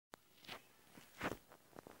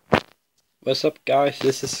What's up guys,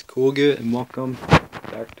 this is Coolgood and welcome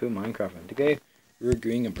back to Minecraft. And today we're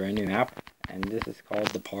doing a brand new map and this is called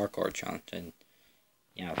the Parkour Challenge. And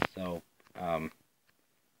yeah, so I'm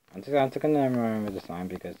just gonna remember the sign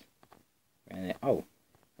because okay,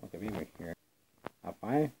 maybe here. I'll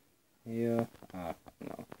find you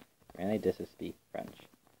no. Really this is speak French.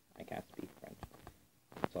 I can't speak French.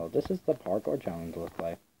 So this is the Parkour Challenge looks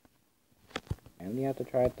like. And you have to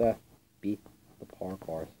try to beat the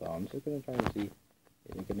parkour, so I'm just gonna try to see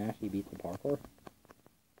if we can actually beat the parkour.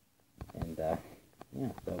 And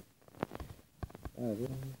yeah, so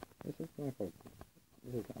this is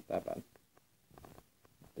not that bad.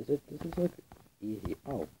 This is like easy.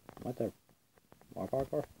 Oh, what the more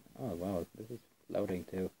parkour? Oh wow, this is floating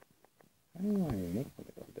too. I don't know how you make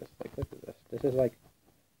something like this. Like look at this. This is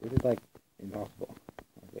like impossible.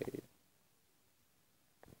 Okay.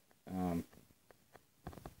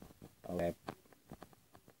 Okay.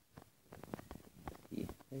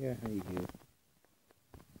 Figure out how you do.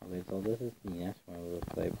 Okay, so this is the next one. It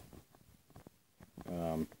looks like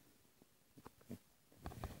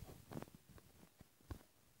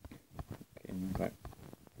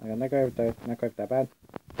okay, not quite that bad.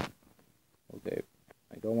 Okay,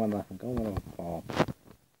 I don't wanna fall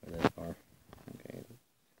for this far. Okay,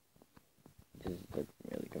 this is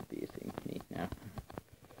really confusing me now.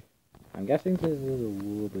 I'm guessing this is a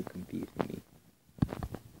little bit confusing me.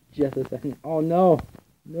 Just a second. Oh no!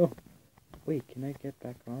 No! Wait, can I get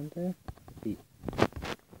back on there? Let's see.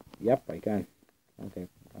 Yep, I can. Okay.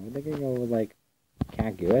 I'm thinking I would like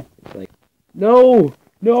can't do it. It's like no!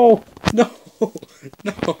 No! No!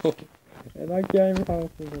 No! And I can't even have a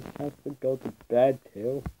chance to go to bed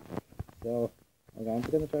too. So okay, I'm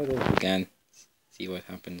just gonna try this again. See what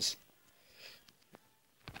happens.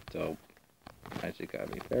 So I just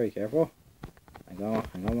gotta be very careful. I don't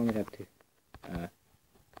want to have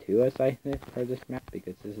two assignments for this map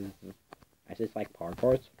because I just like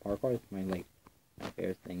parkour. Parkour is my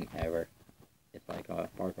favorite thing ever. It's like a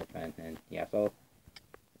parkour fan, and yeah. So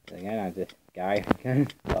again, I'm this guy again.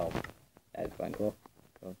 So that's fun, cool.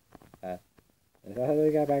 So is that how we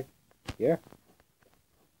got back here?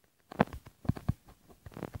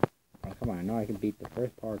 Oh come on! I know I can beat the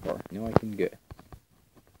first parkour. I know I can do it.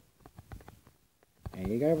 And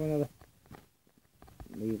you got one of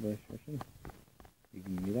the leave restriction. You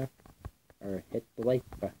can do that or hit the like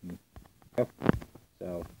button. Oh.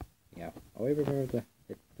 So yeah, always remember to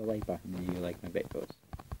hit the like button if you like my videos.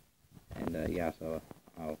 And yeah, so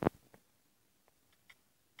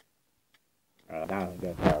that was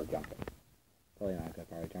good power jumping. Totally not good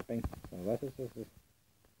power jumping. So let's just see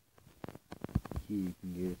you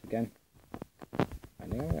can do this again. I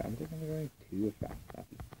think I'm going too fast.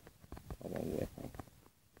 Along with me.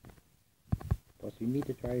 Plus you need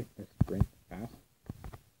to try to sprint fast.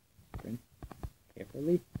 Sprint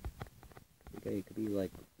carefully. Okay, it could be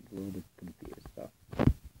like a little bit confused stuff.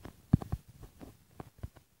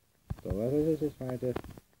 So let's just try to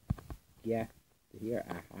get to here.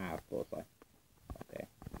 Aha, full size. Okay.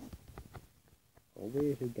 Hopefully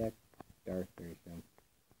you should get dark very soon.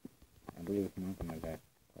 I believe it's not gonna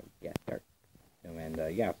get dark soon. And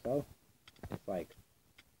yeah, so it's like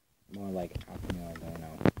more like afternoon, I don't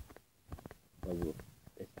know. So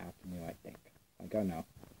this afternoon I think. I don't know.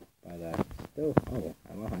 But still I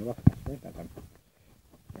lost my sprint that time.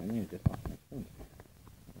 I need to just lost my sprint.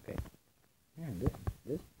 Okay. Man,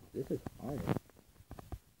 this is hard.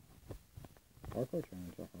 Parkour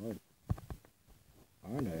challenges are hard.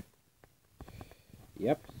 Aren't they?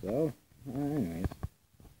 Yep, so anyways.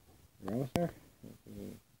 We're almost there?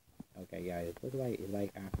 Okay, yeah, it looks like it's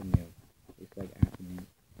like afternoon. It's like afternoon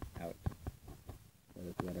out. So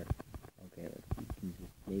it's better. Okay, let's see.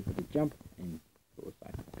 Just wait for the jump and go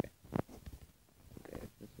aside. Okay. Okay,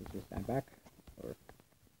 this is just stand back or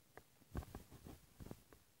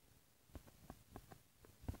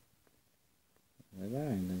like that,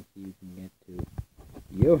 and then see if you can get to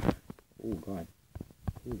you. Oh god.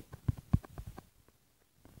 Ooh.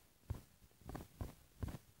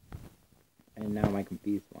 And now my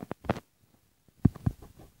confused one.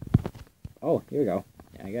 Oh, here we go.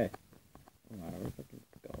 Yeah, I got it. Oh, I wish I could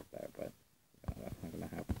go up there, but that's not gonna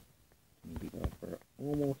happen. We're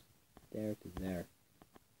almost there to there.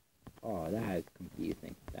 Oh, that is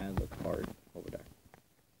confusing. That looks hard over there.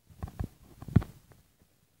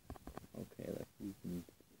 Okay, let's see if we can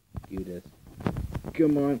do this.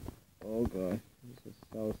 Come on. Oh god, this is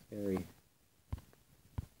so scary.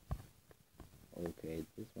 Okay,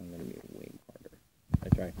 this one's gonna be way harder.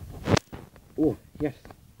 Let's try. Oh, yes,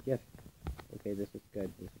 yes. Okay, this is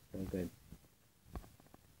good. This is so good.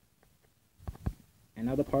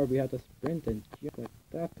 Another part we have to sprint and jump like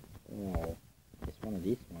that. Oh, it's one of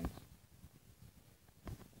these ones.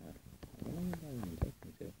 I don't know what I'm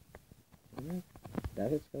taking to.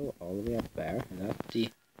 Does it go all the way up there? And that's the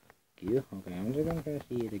queue? Okay, I'm just gonna try to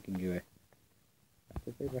see if it can do it.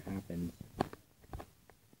 That's to see what happens.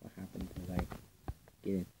 What happens if I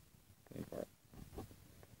get it? Wait for it.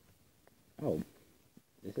 Oh,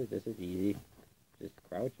 this is easy. Just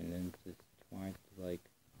crouch and then just try to like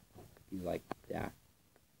do like that.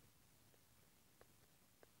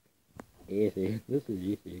 Easy. This is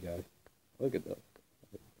easy, guys. Look at this.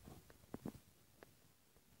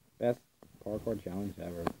 Best parkour challenge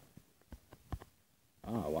ever.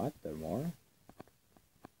 Ah, what? There more?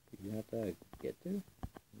 Do you have to get to?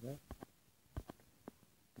 Is that?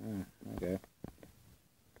 Ah, okay.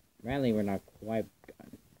 Apparently we're not quite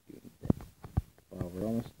done doing this. But we're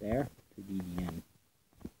almost there to the end.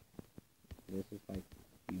 This is like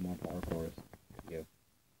a few more parkours to do.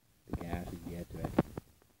 We can actually get to it.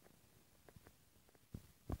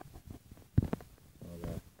 So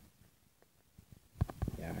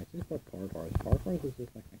yeah, I just put parkours. Parkours is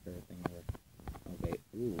just like my favorite thing ever. Okay,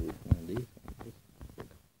 ooh, it's one of these ones.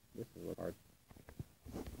 This is a hard.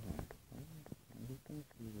 I'm just gonna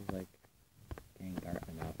see if it's like getting dark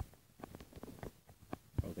enough.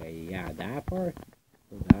 Okay, yeah, that part.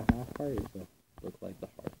 So that last part is the look like the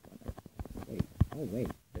hardest one ever. Wait, oh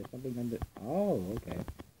wait, there's something under. Oh, okay.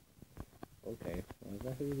 Okay, well, I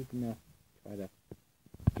guess we can try to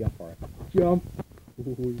jump for it. Jump!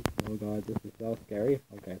 Ooh, oh god, this is so scary.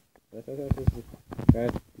 Okay, this is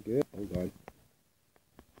good. Oh god.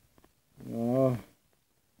 Oh,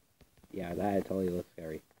 yeah, that totally looks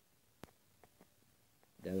scary.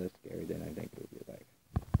 That looks scary than I think it would be like.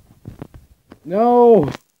 No!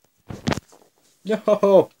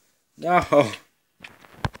 No! No!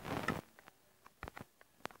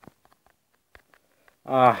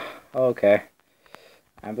 Ah, okay.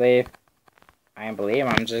 I believe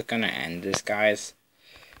I'm just gonna end this, guys.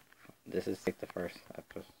 This is like the first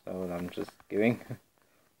episode I'm just doing.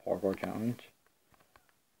 Parkour challenge.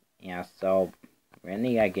 Yeah, so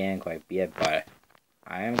really I can't quite beat it, but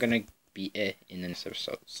I am gonna beat it in the next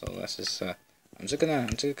episode. So let's just I'm just gonna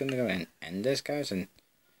go and end this, guys, and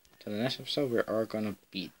to the next episode we are gonna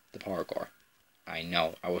beat the parkour. I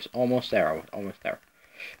know, I was almost there.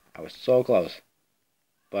 I was so close.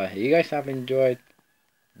 But if you guys have enjoyed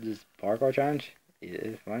this parkour challenge, it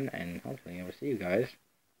is fun, and hopefully I will see you guys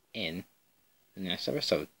in the next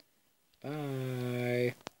episode.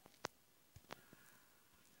 Bye.